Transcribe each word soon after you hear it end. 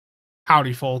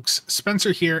Howdy folks,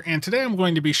 Spencer here, and today I'm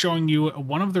going to be showing you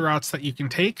one of the routes that you can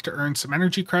take to earn some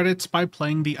energy credits by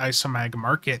playing the Isomag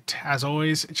market. As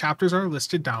always, chapters are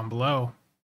listed down below.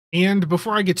 And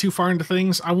before I get too far into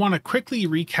things, I want to quickly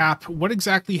recap what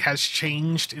exactly has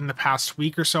changed in the past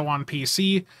week or so on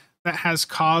PC that has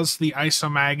caused the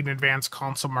Isomag and Advanced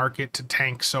Console market to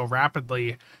tank so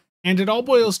rapidly. And it all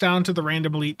boils down to the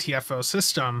Random Elite TFO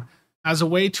system. As a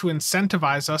way to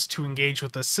incentivize us to engage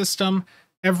with this system,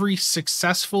 every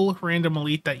successful random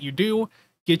elite that you do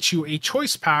gets you a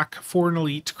choice pack for an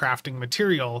elite crafting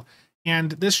material.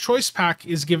 And this choice pack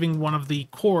is giving one of the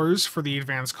cores for the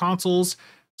advanced consoles.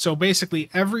 So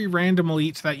basically every random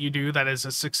elite that you do that is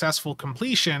a successful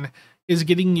completion is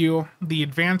getting you the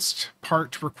advanced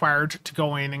part required to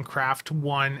go in and craft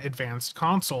one advanced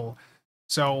console.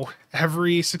 So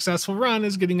every successful run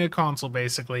is getting a console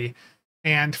basically.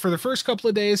 And for the first couple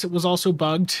of days, it was also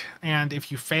bugged. And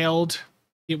if you failed,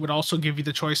 it would also give you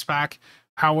the choice pack.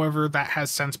 However, that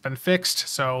has since been fixed,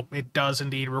 so it does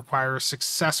indeed require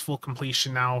successful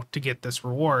completion now to get this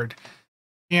reward.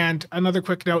 And another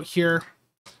quick note here,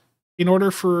 in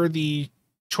order for the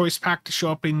choice pack to show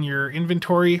up in your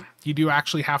inventory, you do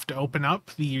actually have to open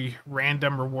up the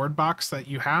random reward box that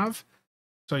you have.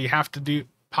 So you have to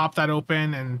pop that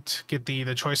open and get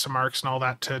the choice of marks and all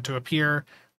that to appear.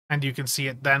 And you can see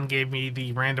it then gave me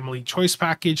the random elite choice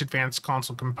package, advanced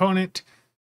console component.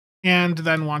 And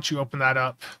then once you open that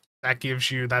up, that gives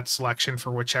you that selection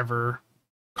for whichever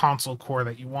console core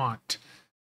that you want.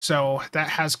 So that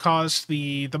has caused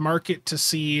the market to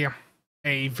see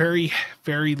a very,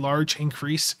 very large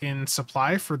increase in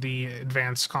supply for the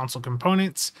advanced console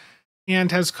components,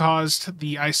 and has caused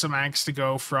the Isomags to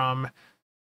go from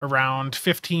around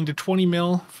 15 to 20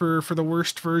 mil for the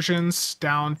worst versions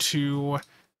down to,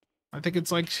 I think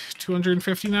it's like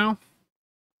 250 now.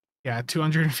 Yeah,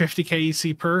 250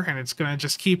 KEC per, and it's going to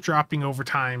just keep dropping over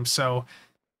time. So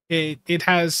it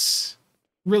has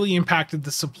really impacted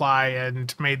the supply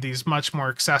and made these much more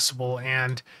accessible.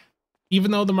 And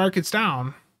even though the market's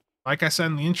down, like I said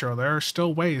in the intro, there are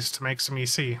still ways to make some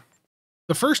EC.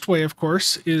 The first way, of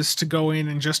course, is to go in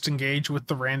and just engage with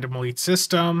the random elite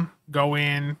system. Go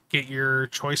in, get your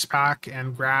choice pack,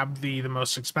 and grab the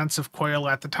most expensive coil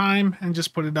at the time, and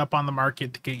just put it up on the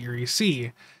market to get your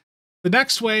EC. The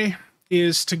next way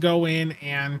is to go in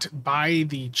and buy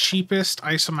the cheapest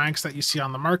Isomags that you see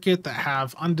on the market that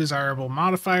have undesirable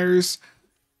modifiers,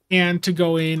 and to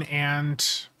go in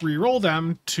and re-roll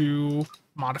them to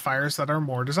modifiers that are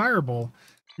more desirable.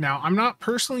 Now, I'm not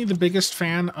personally the biggest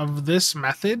fan of this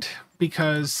method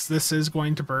because this is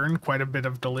going to burn quite a bit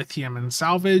of dilithium and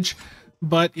salvage,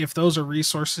 but if those are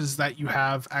resources that you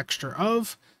have extra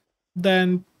of,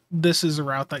 then this is a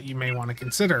route that you may want to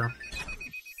consider.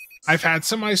 I've had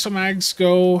some Isomags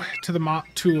go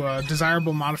to a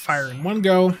desirable modifier in one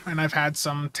go, and I've had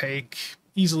some take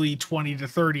easily 20 to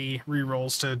 30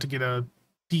 rerolls to get a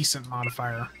decent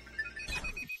modifier.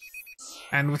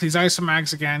 And with these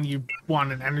Isomags, again, you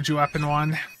want an energy weapon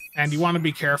one, and you want to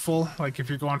be careful. Like if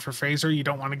you're going for phaser, you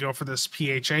don't want to go for this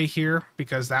PHA here,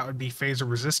 because that would be phaser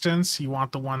resistance. You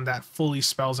want the one that fully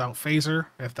spells out phaser,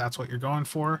 if that's what you're going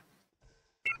for.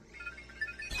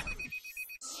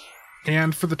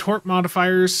 And for the torp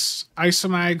modifiers,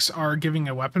 Isomags are giving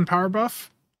a weapon power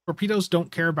buff. Torpedoes don't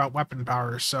care about weapon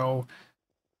power, so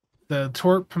the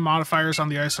torp modifiers on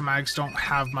the Isomags don't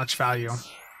have much value.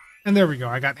 And there we go,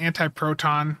 I got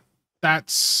anti-proton.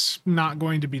 That's not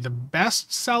going to be the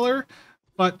best seller,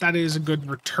 but that is a good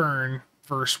return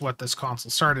versus what this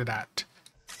console started at.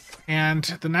 And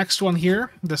the next one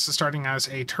here, this is starting as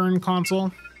a turn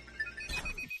console.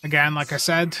 Again, like I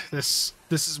said, this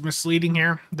is misleading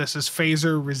here. This is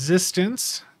phaser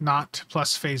resistance, not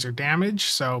plus phaser damage,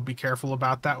 so be careful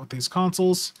about that with these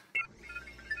consoles.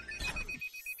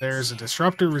 There's a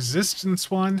disruptor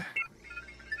resistance one.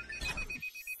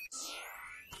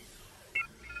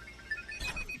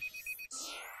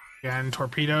 Again,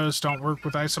 torpedoes don't work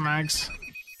with Isomags,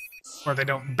 or they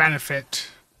don't benefit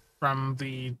from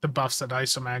the buffs that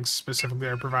Isomags specifically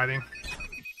are providing.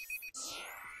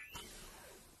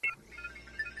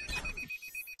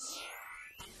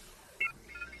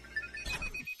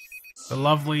 The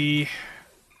lovely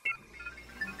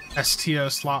STO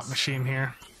slot machine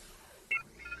here.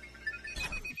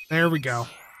 There we go.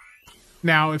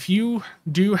 Now, if you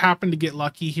do happen to get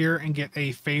lucky here and get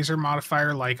a phaser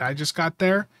modifier like I just got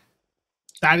there,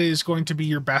 that is going to be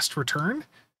your best return.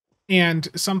 And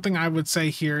something I would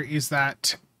say here is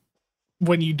that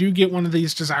when you do get one of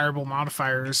these desirable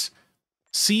modifiers,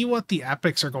 see what the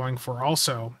epics are going for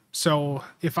also. So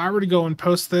if I were to go and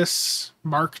post this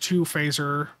Mark II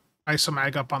phaser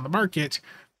Isomag up on the market,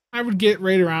 I would get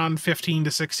right around 15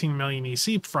 to 16 million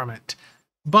EC from it.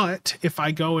 But if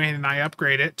I go in and I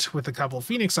upgrade it with a couple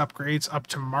Phoenix upgrades up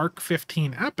to Mark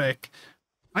 15 Epic,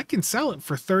 I can sell it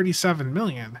for 37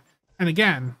 million. And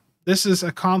again, this is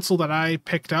a console that I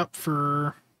picked up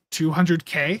for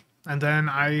 200k, and then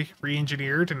I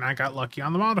re-engineered and I got lucky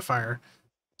on the modifier.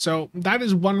 So that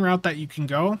is one route that you can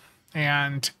go.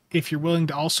 And if you're willing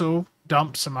to also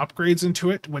dump some upgrades into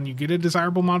it when you get a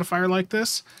desirable modifier like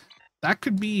this, that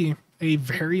could be a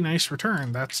very nice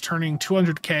return. That's turning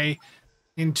 200k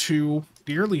into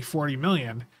nearly 40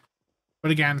 million.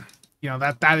 But again, you know,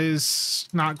 that is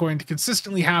not going to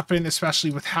consistently happen, especially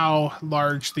with how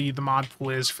large the mod pool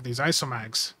is for these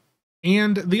Isomags.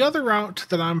 And the other route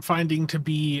that I'm finding to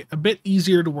be a bit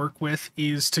easier to work with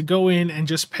is to go in and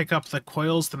just pick up the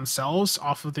coils themselves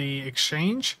off of the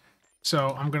exchange. So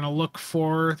I'm going to look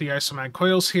for the Isomag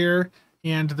coils here,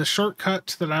 and the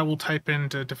shortcut that I will type in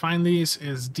to define these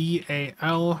is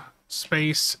DAL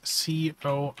space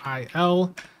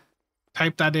COIL.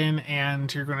 Type that in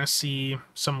and you're going to see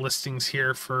some listings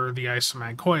here for the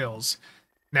Isomag coils.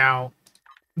 Now,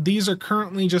 these are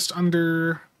currently just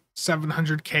under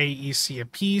 700k EC a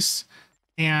piece,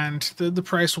 and the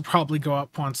price will probably go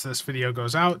up once this video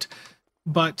goes out.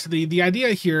 But the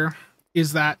idea here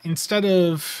is that instead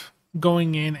of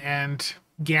going in and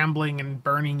gambling and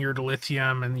burning your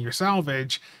dilithium and your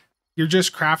salvage, you're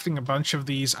just crafting a bunch of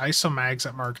these Isomags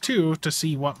at Mark II to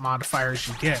see what modifiers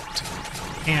you get.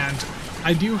 And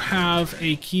I do have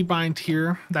a keybind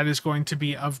here that is going to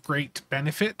be of great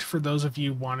benefit for those of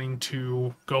you wanting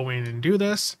to go in and do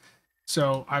this.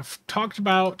 So I've talked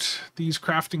about these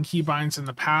crafting keybinds in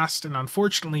the past, and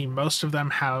unfortunately most of them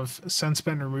have since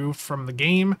been removed from the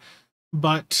game,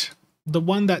 but the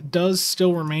one that does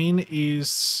still remain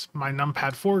is my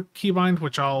numpad 4 keybind,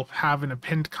 which I'll have in a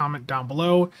pinned comment down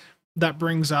below. That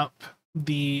brings up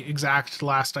the exact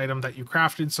last item that you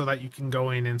crafted so that you can go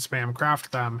in and spam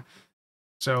craft them.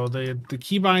 So the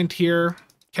keybind here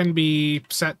can be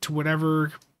set to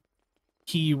whatever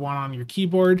key you want on your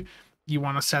keyboard. You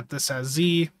want to set this as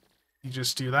Z, you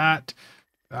just do that.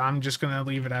 I'm just going to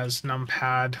leave it as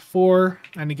numpad 4.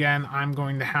 And again, I'm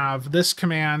going to have this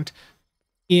command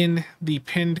in the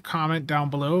pinned comment down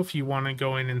below. If you want to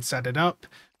go in and set it up,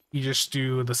 you just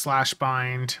do the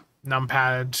 /bind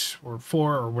numpad or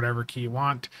 4 or whatever key you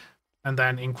want. And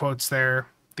then in quotes there,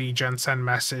 the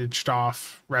GenSendMessage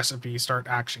off recipe start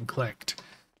action clicked.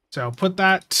 So put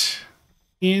that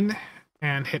in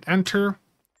and hit enter.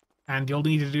 And you'll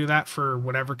need to do that for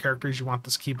whatever characters you want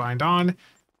this keybind on.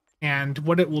 And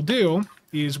what it will do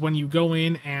is when you go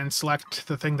in and select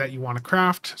the thing that you want to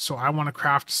craft. So I want to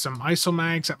craft some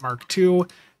Isomags at Mark II.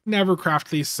 Never craft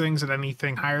these things at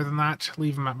anything higher than that.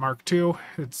 Leave them at Mark II.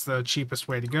 It's the cheapest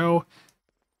way to go.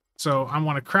 So I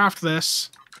want to craft this.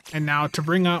 And now to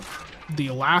bring up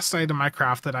the last item I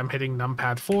crafted, I'm hitting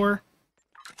numpad 4.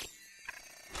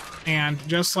 And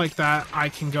just like that, I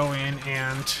can go in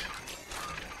and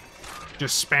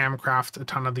just spam craft a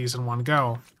ton of these in one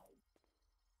go.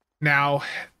 Now,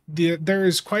 there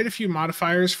is quite a few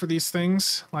modifiers for these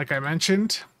things, like I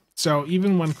mentioned. So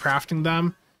even when crafting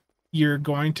them, you're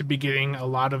going to be getting a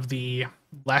lot of the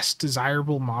less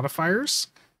desirable modifiers.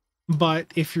 But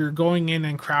if you're going in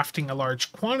and crafting a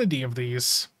large quantity of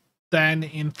these, then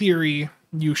in theory,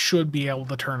 you should be able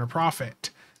to turn a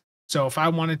profit. So if I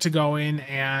wanted to go in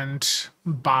and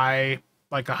buy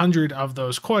like 100 of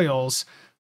those coils,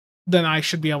 then I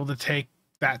should be able to take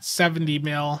that 70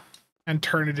 mil and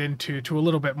turn it into a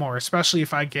little bit more, especially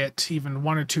if I get even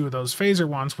 1 or 2 of those phaser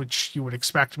ones, which you would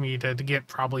expect me to get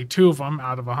probably 2 of them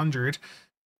out of 100.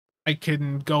 I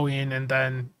can go in and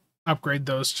then upgrade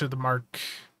those to the Mark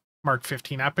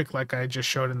 15 Epic like I just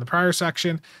showed in the prior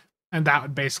section, and that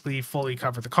would basically fully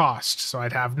cover the cost. So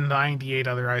I'd have 98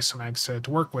 other Isomags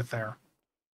to work with there.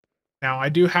 Now, I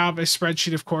do have a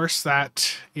spreadsheet, of course,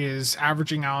 that is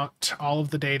averaging out all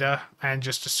of the data and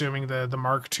just assuming the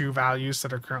Mark II values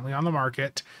that are currently on the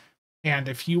market. And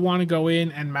if you want to go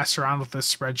in and mess around with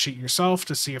this spreadsheet yourself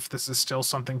to see if this is still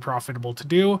something profitable to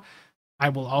do, I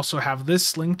will also have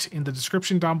this linked in the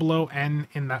description down below and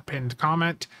in that pinned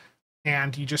comment.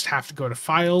 And you just have to go to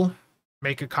File,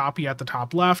 make a copy at the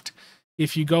top left.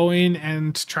 If you go in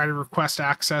and try to request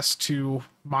access to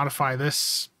modify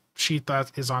this sheet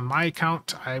that is on my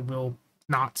account, I will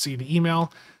not see the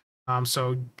email.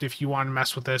 So if you want to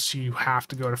mess with this, you have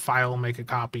to go to File and make a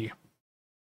copy.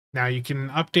 Now you can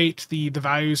update the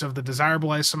values of the desirable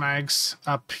Isomags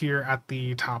up here at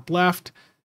the top left,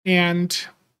 and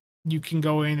you can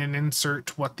go in and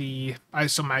insert what the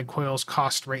Isomag coils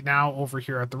cost right now over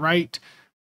here at the right.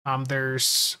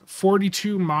 There's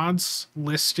 42 mods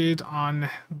listed on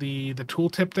the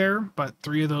tooltip there, but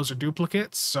 3 of those are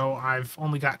duplicates, so I've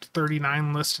only got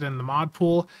 39 listed in the mod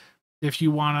pool. If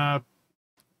you want to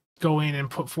go in and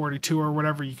put 42 or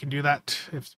whatever, you can do that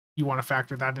if you want to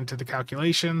factor that into the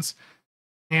calculations.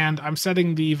 And I'm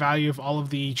setting the value of all of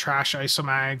the trash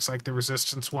isomags, like the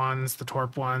resistance ones, the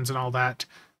torp ones, and all that.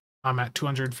 I'm at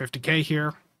 250k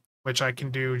here, which I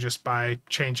can do just by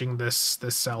changing this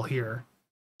cell here.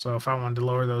 So if I wanted to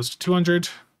lower those to 200,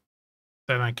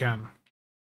 then I can.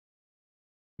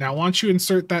 Now, once you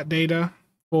insert that data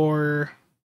for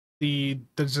the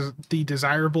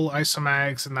desirable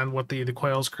isomags, and then what the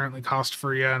coils currently cost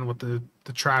for you, and what the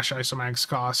trash isomags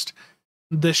cost,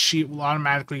 this sheet will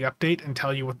automatically update and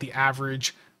tell you what the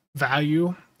average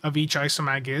value of each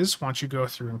isomag is. Once you go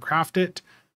through and craft it,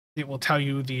 it will tell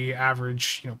you the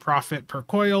average, profit per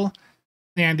coil,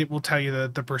 and it will tell you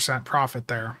the percent profit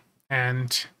there.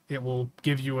 And it will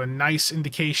give you a nice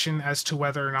indication as to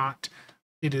whether or not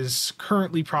it is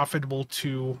currently profitable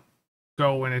to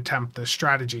go and attempt this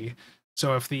strategy.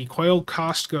 So if the coil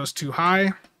cost goes too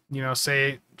high,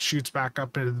 say it shoots back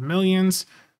up into the millions,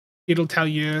 it'll tell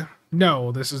you,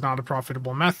 no, this is not a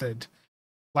profitable method.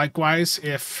 Likewise,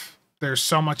 if there's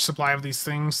so much supply of these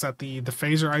things that the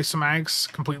phaser isomags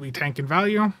completely tank in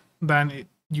value, then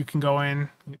you can go in,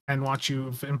 and once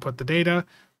you've input the data,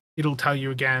 it'll tell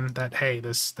you again that, hey,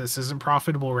 this isn't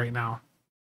profitable right now.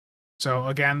 So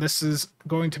again, this is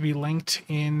going to be linked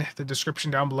in the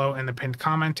description down below and the pinned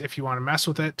comment if you want to mess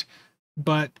with it.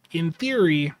 But in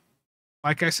theory,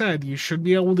 like I said, you should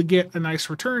be able to get a nice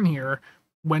return here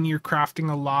when you're crafting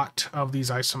a lot of these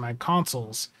isomag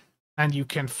consoles. And you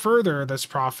can further this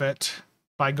profit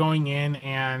by going in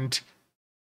and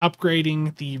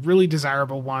upgrading the really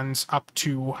desirable ones up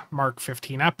to Mark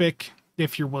 15 Epic,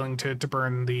 if you're willing to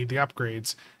burn the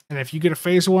upgrades. And if you get a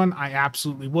phase one, I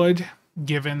absolutely would,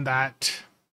 given that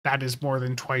that is more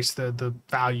than twice the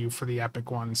value for the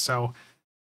epic one. So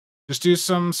just do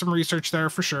some research there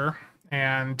for sure.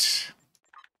 And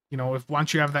if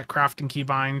once you have that crafting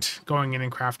keybind, going in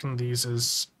and crafting these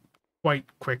is quite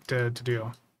quick to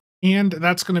do. And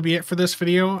that's going to be it for this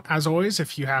video. As always,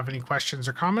 if you have any questions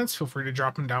or comments, feel free to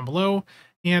drop them down below.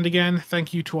 And again,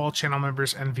 thank you to all channel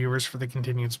members and viewers for the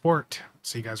continued support.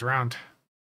 See you guys around.